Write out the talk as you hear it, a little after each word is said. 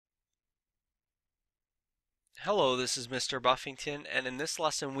Hello, this is Mr. Buffington, and in this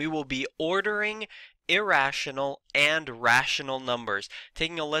lesson we will be ordering irrational and rational numbers,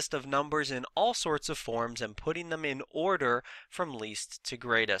 taking a list of numbers in all sorts of forms and putting them in order from least to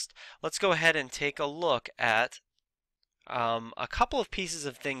greatest. Let's go ahead and take a look at a couple of pieces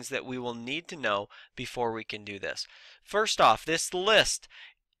of things that we will need to know before we can do this. First off, this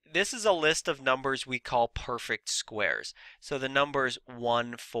is a list of numbers we call perfect squares. So the numbers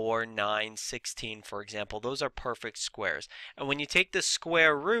 1, 4, 9, 16, for example, those are perfect squares. And when you take the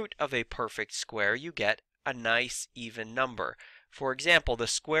square root of a perfect square, you get a nice even number. For example, the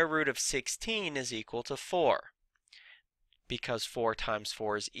square root of 16 is equal to 4, because 4 times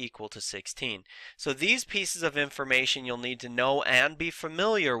 4 is equal to 16. So these pieces of information you'll need to know and be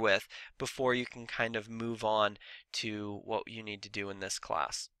familiar with before you can kind of move on to what you need to do in this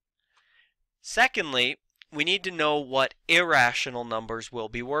class. Secondly, we need to know what irrational numbers we'll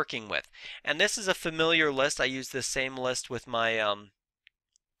be working with. And this is a familiar list. I used this same list with my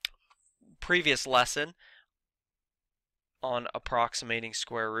previous lesson on approximating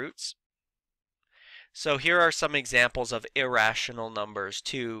square roots. So here are some examples of irrational numbers.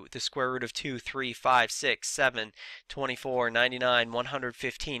 The square root of 2, 3, 5, 6, 7, 24, 99,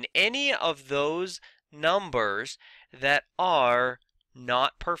 115. Any of those numbers that are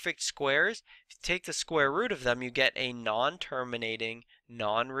not perfect squares, if you take the square root of them, you get a non-terminating,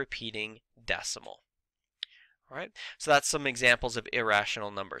 non-repeating decimal. All right, so that's some examples of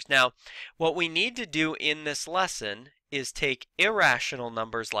irrational numbers. Now, what we need to do in this lesson is take irrational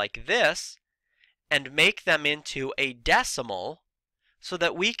numbers like this and make them into a decimal so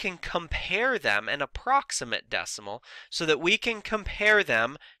that we can compare them, an approximate decimal, so that we can compare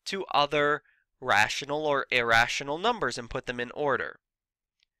them to other rational or irrational numbers and put them in order.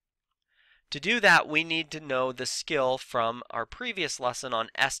 To do that, we need to know the skill from our previous lesson on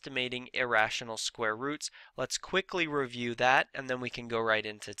estimating irrational square roots. Let's quickly review that, and then we can go right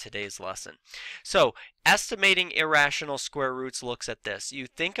into today's lesson. So, estimating irrational square roots looks at this. You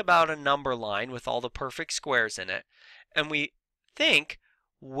think about a number line with all the perfect squares in it, and we think,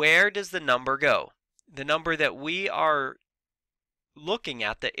 where does the number go? The number that we are looking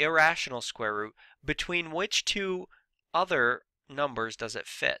at, the irrational square root, between which two other numbers does it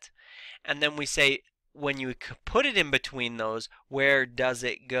fit? And then we say, when you put it in between those, where does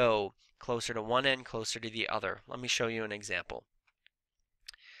it go? Closer to one end, closer to the other. Let me show you an example.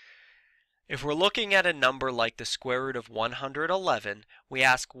 If we're looking at a number like the square root of 111, we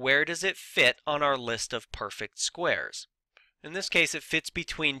ask, where does it fit on our list of perfect squares? In this case, it fits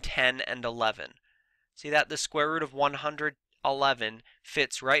between 10 and 11. See that? The square root of 111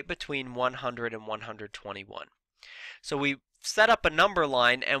 fits right between 100 and 121. So we set up a number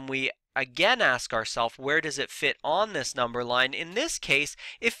line and we again ask ourselves, where does it fit on this number line? In this case,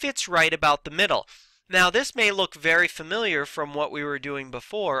 it fits right about the middle. Now, this may look very familiar from what we were doing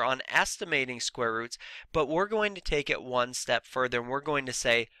before on estimating square roots, but we're going to take it one step further and we're going to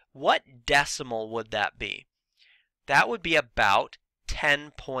say, what decimal would that be? That would be about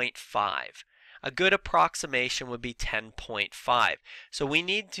 10.5. A good approximation would be 10.5. So we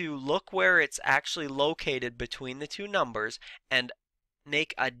need to look where it's actually located between the two numbers and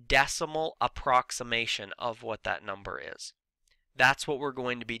make a decimal approximation of what that number is. That's what we're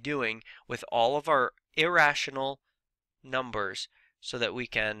going to be doing with all of our irrational numbers so that we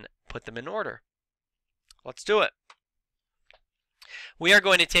can put them in order. Let's do it. We are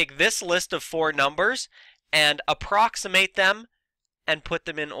going to take this list of 4 numbers and approximate them and put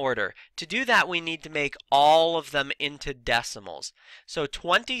them in order. To do that, we need to make all of them into decimals. So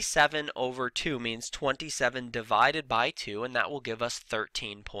 27 over 2 means 27 divided by 2, and that will give us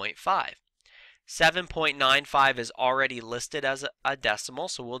 13.5. 7.95 is already listed as a decimal,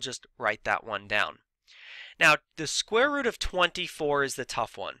 so we'll just write that one down. Now, the square root of 24 is the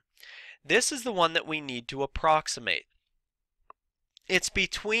tough one. This is the one that we need to approximate. It's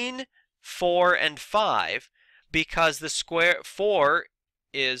between 4 and 5, because the 4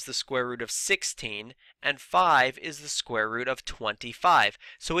 is the square root of 16 and 5 is the square root of 25.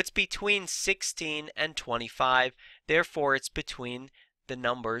 So it's between 16 and 25, therefore it's between the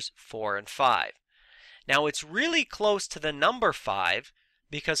numbers 4 and 5. Now it's really close to the number 5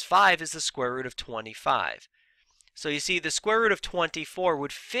 because 5 is the square root of 25. So you see the square root of 24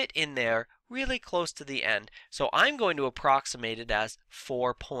 would fit in there really close to the end. So I'm going to approximate it as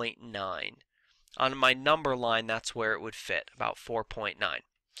 4.9. On my number line, that's where it would fit, about 4.9.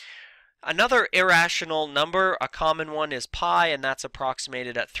 Another irrational number, a common one, is pi, and that's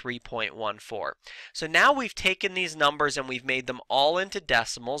approximated at 3.14. So now we've taken these numbers and we've made them all into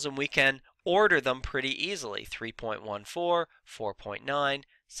decimals, and we can order them pretty easily. 3.14, 4.9,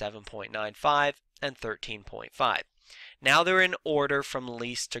 7.95, and 13.5. Now they're in order from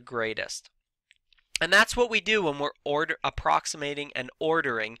least to greatest. And that's what we do when we're approximating and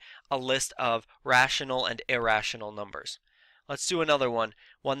ordering a list of rational and irrational numbers. Let's do another one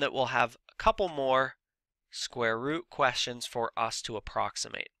that will have a couple more square root questions for us to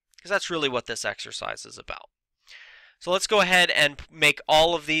approximate, because that's really what this exercise is about. So let's go ahead and make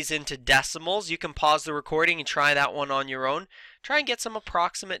all of these into decimals. You can pause the recording and try that one on your own. Try and get some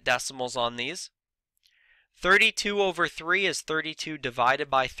approximate decimals on these. 32 over 3 is 32 divided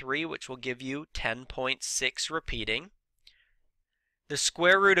by 3, which will give you 10.6 repeating. The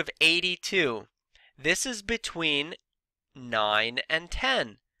square root of 82, this is between 9 and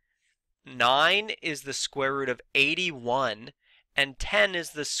 10. 9 is the square root of 81, and 10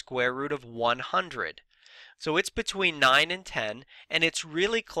 is the square root of 100. So it's between 9 and 10, and it's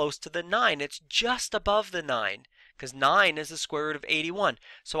really close to the 9. It's just above the 9, because 9 is the square root of 81.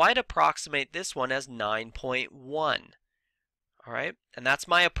 So I'd approximate this one as 9.1. All right, and that's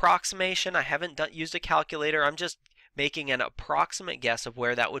my approximation. I haven't used a calculator. I'm just making an approximate guess of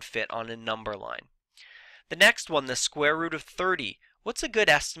where that would fit on a number line. The next one, the square root of 30. What's a good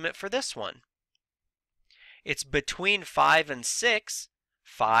estimate for this one? It's between 5 and 6.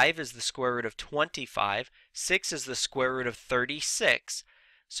 5 is the square root of 25. 6 is the square root of 36.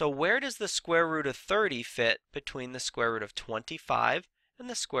 So where does the square root of 30 fit between the square root of 25 and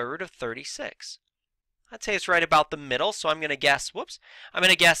the square root of 36? I'd say it's right about the middle, so I'm going to guess, I'm going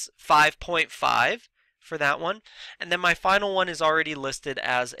to guess 5.5 for that one. And then my final one is already listed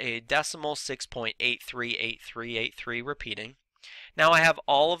as a decimal, 6.838383 repeating. Now I have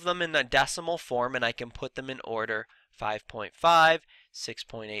all of them in the decimal form, and I can put them in order: 5.5,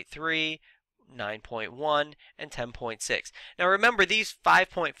 6.83, 9.1, and 10.6. Now remember, these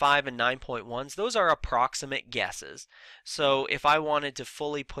 5.5 and 9.1s, those are approximate guesses. So if I wanted to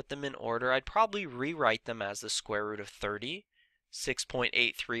fully put them in order, I'd probably rewrite them as the square root of 30,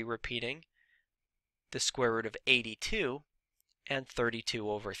 6.83 repeating, the square root of 82, and 32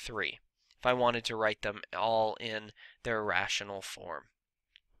 over 3. If I wanted to write them all in their rational form.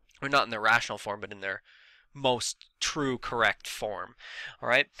 Or not in their rational form, but in their most true, correct form. All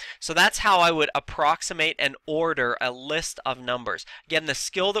right, so that's how I would approximate and order a list of numbers. Again, the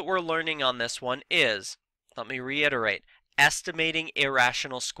skill that we're learning on this one is, let me reiterate, estimating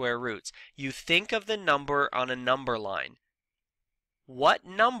irrational square roots. You think of the number on a number line. What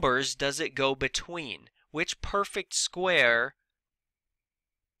numbers does it go between? Which perfect square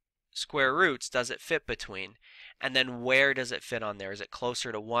roots does it fit between? And then where does it fit on there? Is it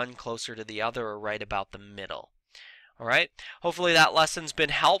closer to one, closer to the other, or right about the middle? All right, hopefully that lesson's been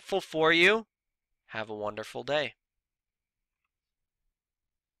helpful for you. Have a wonderful day.